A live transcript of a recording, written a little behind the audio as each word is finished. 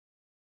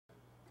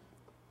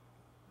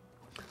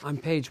On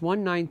page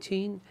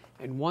 119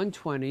 and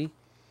 120,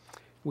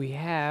 we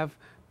have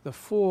the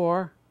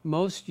four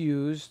most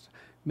used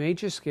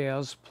major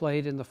scales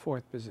played in the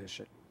fourth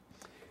position.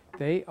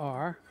 They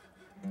are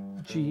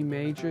G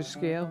major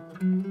scale,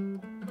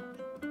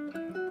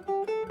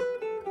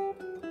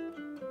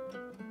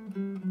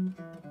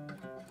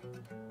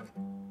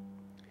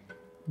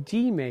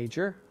 D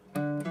major,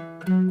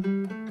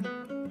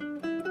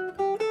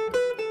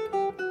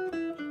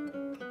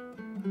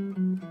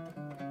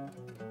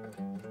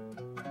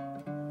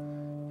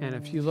 and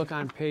if you look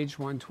on page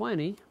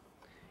 120,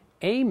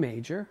 A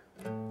major,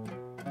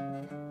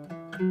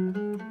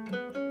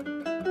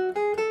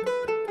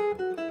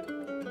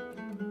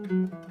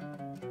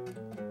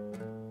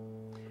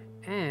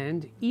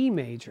 and E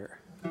major.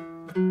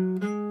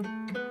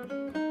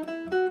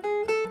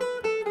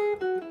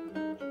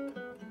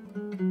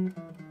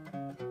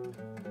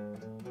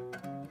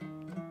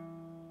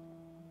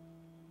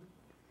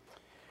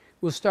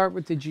 We'll start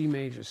with the G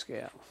major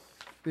scale.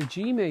 The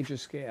G major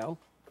scale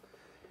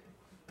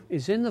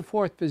is in the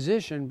fourth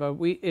position, but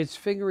it's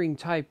fingering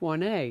type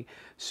 1A.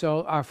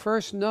 So our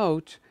first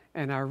note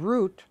and our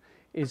root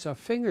is a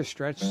finger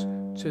stretch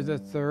to the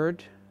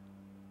third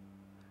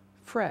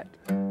fret.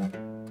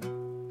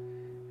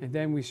 And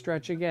then we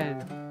stretch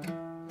again.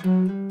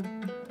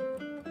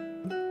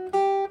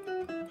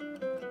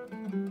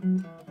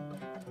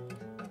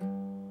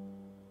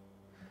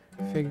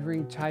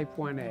 Fingering type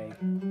 1A.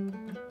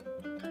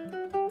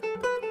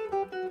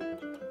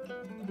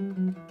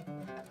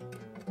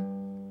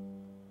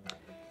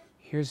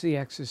 Here's the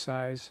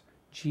exercise,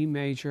 G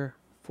major,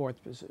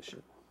 fourth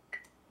position.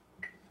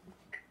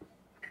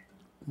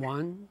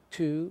 1,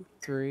 2,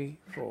 3,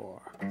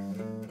 4.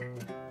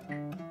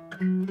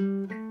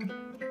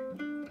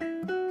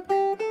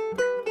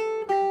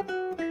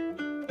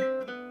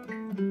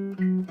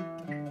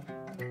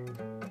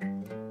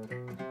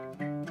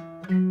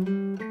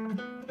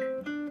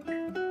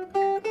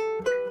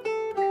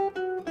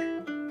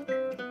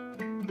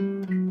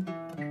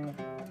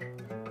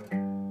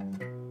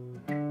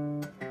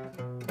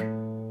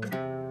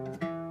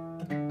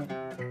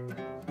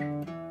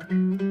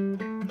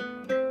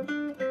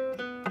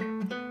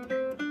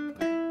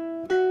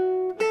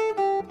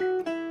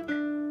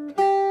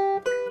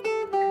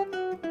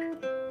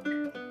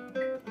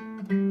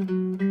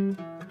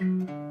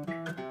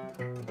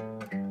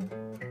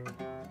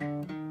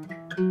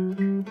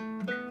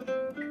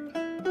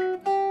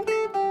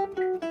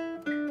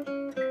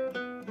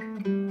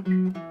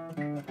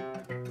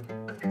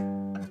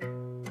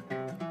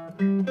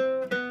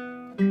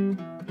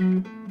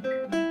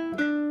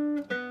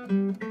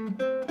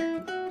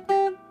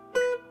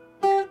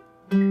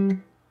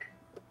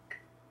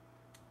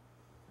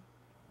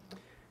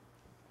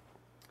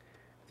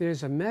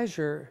 There's a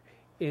measure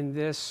in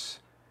this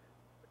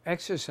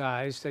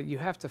exercise that you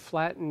have to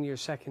flatten your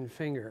second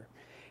finger.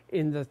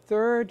 In the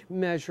third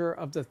measure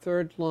of the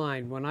third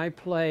line, when I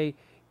play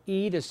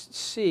E to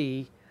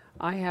C,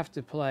 I have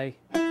to play,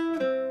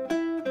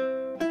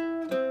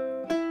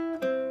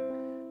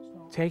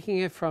 taking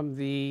it from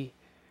the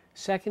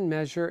second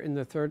measure in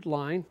the third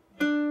line,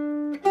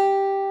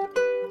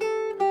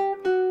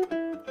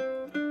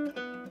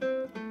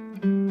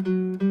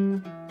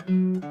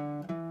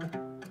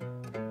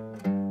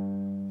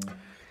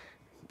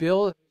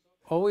 Bill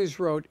always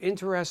wrote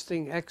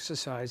interesting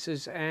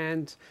exercises,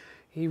 and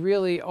he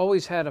really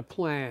always had a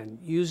plan,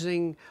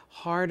 using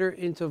harder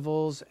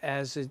intervals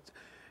as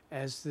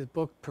the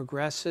book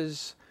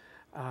progresses,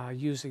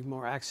 using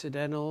more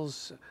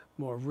accidentals,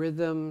 more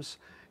rhythms,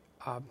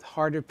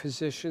 harder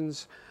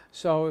positions.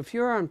 So if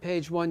you're on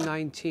page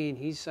 119,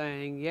 he's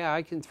saying, yeah,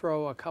 I can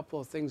throw a couple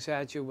of things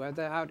at you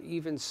without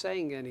even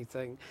saying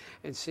anything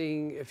and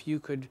seeing if you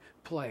could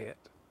play it.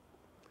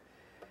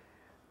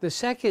 The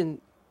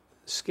second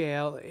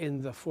scale in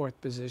the fourth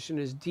position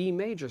is D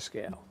major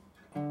scale.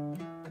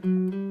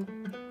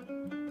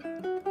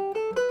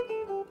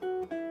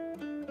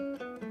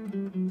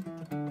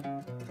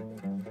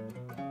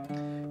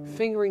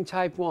 Fingering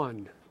type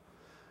 1,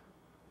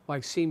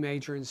 like C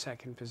major in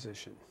second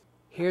position.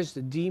 Here's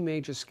the D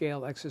major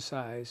scale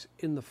exercise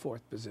in the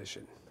fourth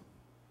position.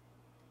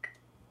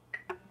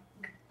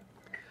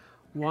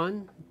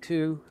 1,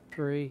 2,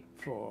 3,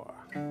 4.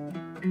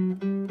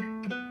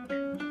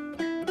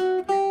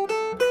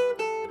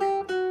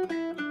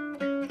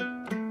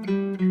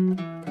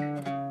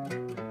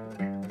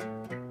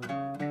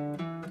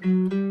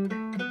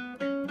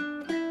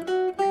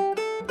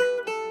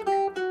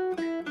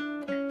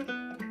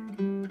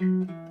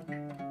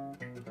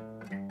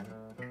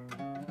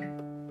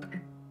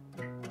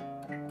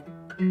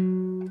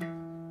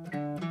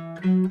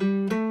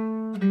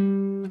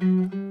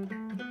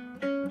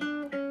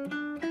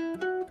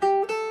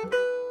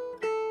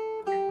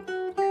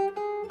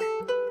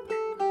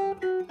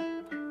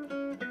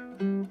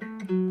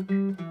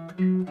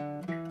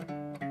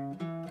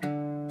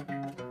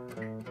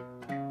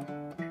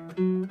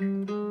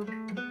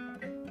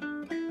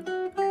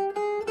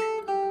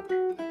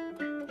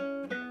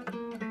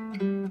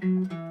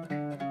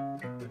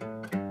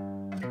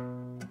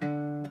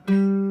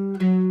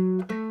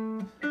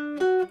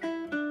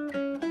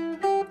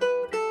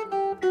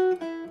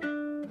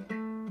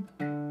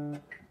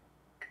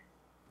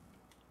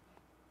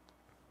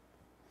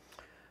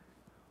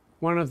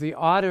 One of the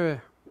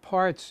odder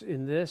parts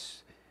in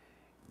this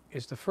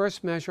is the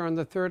first measure on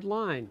the third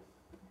line.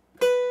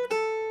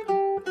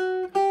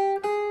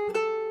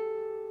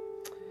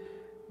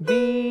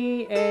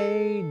 B,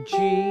 A, G,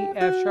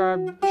 F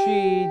sharp,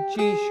 G,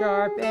 G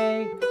sharp,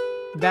 A,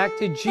 back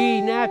to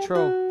G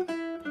natural,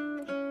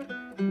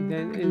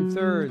 then in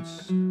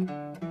thirds.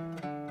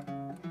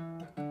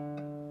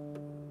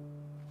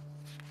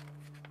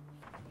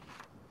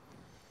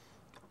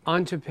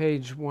 On to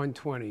page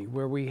 120,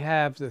 where we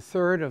have the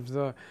third of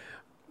the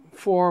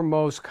 4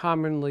 most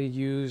commonly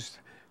used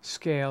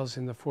scales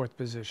in the 4th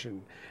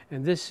position,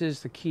 and this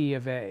is the key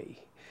of A.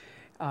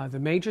 The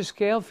major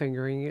scale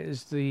fingering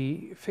is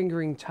the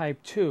fingering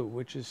type 2,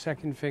 which is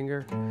 2nd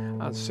finger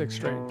on 6th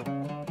string.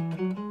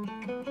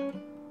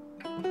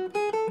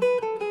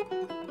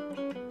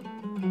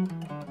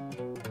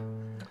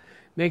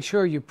 Make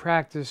sure you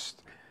practice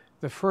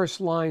the first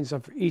lines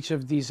of each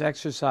of these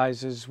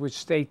exercises which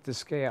state the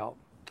scale.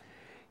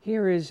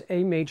 Here is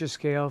A major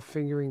scale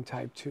fingering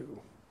type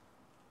 2.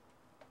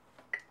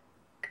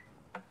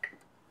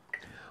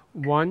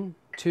 1,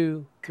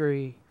 2,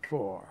 3,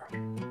 4.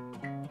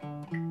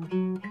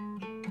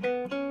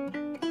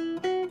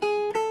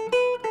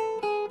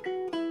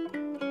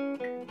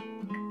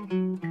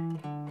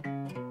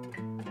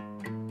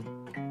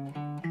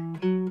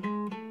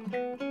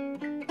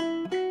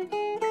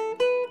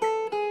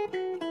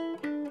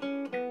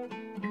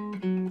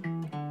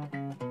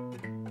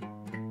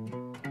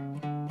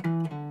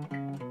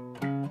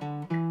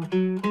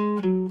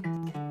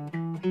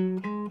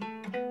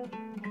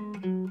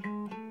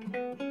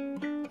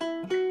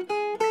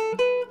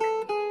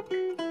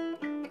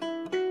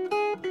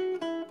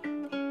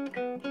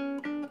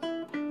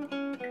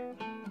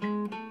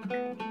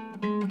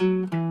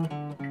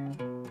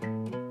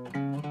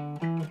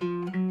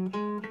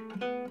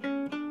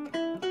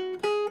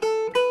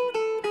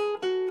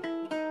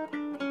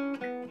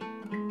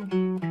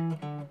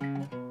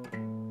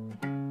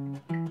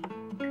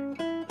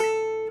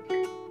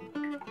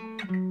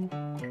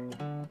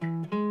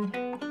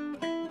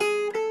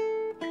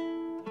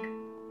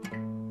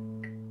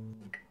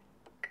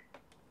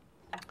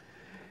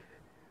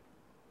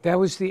 That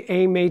was the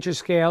A major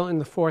scale in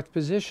the 4th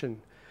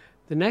position.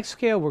 The next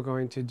scale we're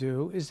going to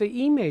do is the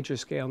E major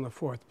scale in the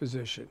 4th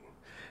position.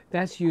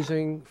 That's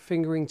using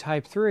fingering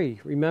type 3.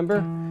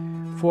 Remember?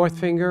 4th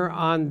finger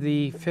on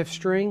the 5th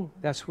string,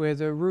 that's where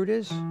the root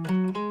is.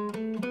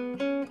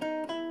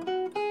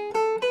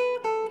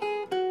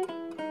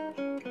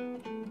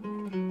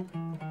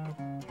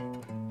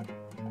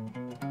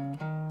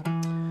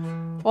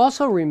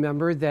 Also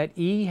remember that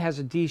E has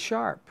a D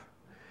sharp.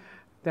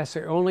 That's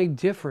the only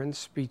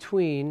difference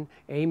between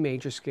A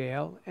major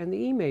scale and the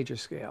E major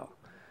scale.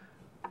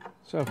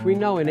 So if we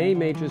know an A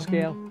major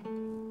scale,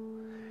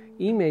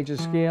 E major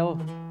scale,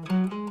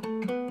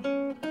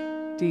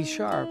 D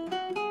sharp,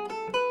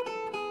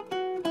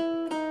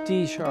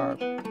 D sharp,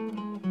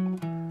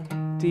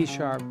 D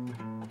sharp.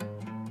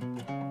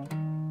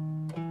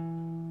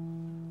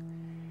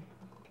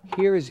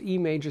 Here is E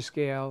major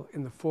scale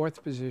in the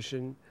 4th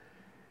position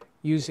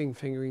using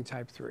fingering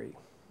type 3.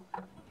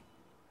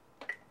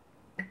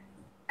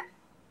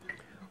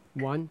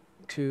 1,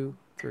 2,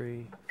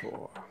 3,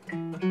 4.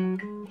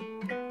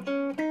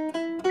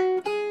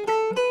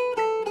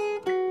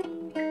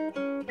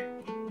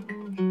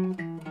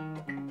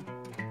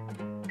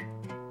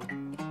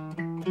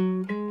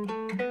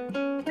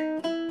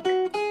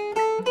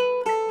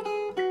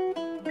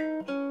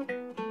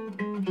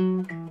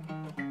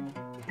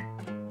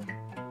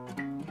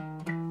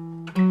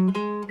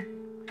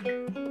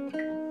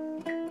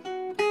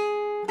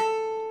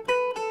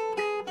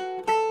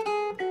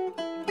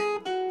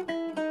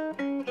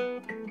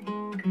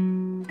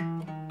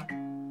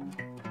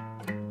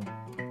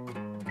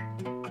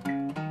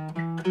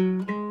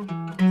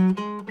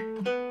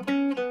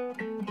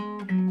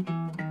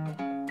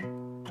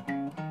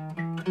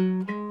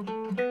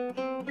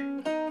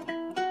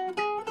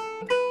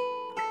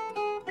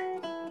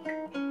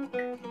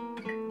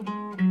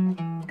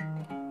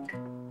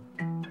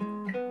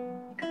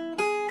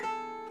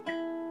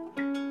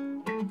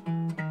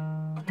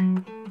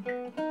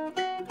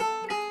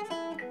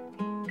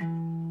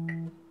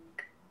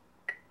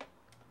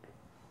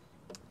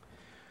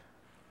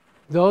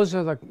 Those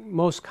are the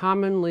most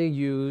commonly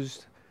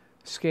used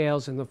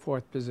scales in the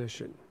 4th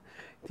position.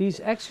 These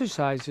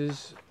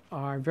exercises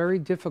are very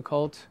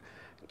difficult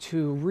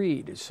to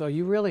read, so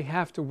you really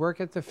have to work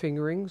at the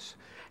fingerings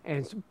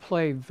and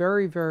play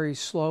very, very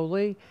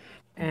slowly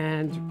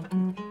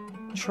and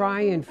try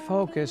and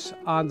focus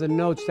on the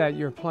notes that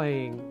you're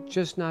playing,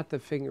 just not the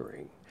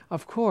fingering.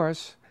 Of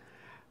course,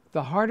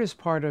 the hardest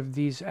part of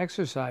these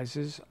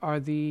exercises are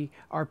the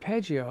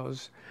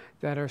arpeggios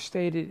that are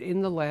stated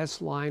in the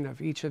last line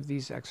of each of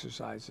these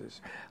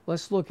exercises.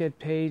 Let's look at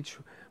page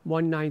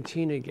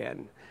 119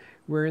 again.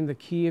 We're in the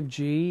key of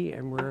G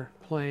and we're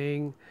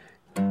playing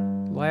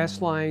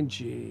last line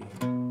G.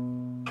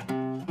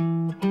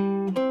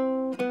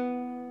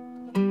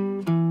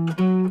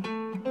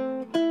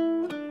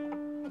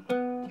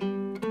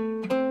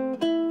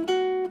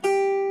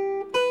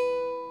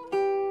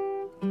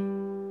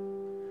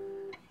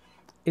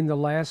 in the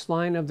last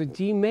line of the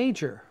D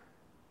major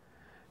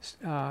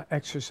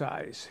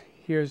exercise.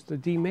 Here's the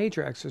D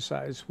major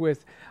exercise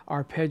with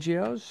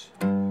arpeggios.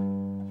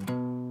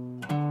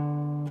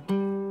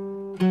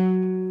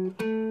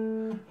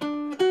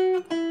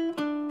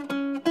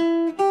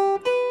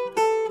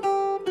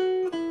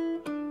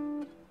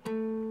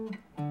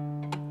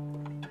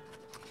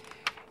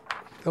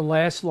 The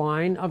last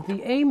line of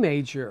the A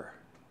major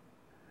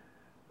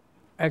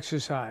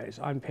exercise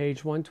on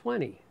page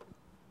 120.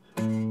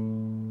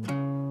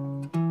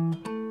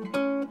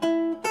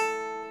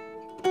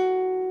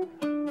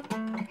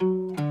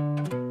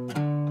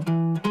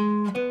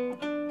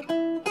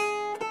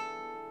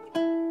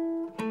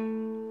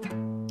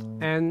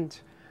 And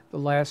the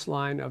last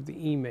line of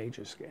the E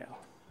major scale.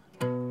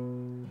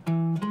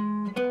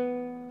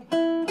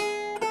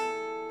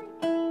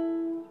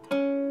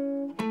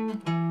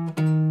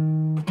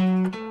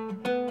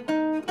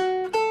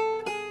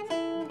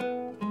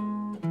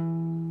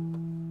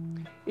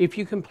 If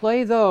you can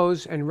play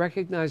those and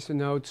recognize the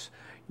notes,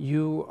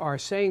 you are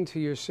saying to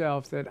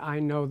yourself that I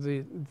know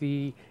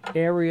the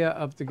area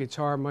of the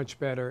guitar much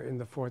better in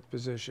the fourth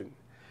position.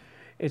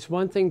 It's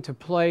one thing to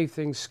play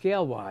things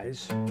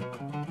scale-wise,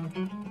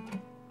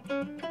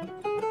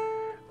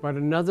 but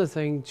another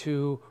thing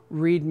to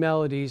read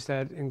melodies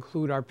that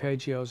include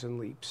arpeggios and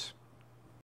leaps.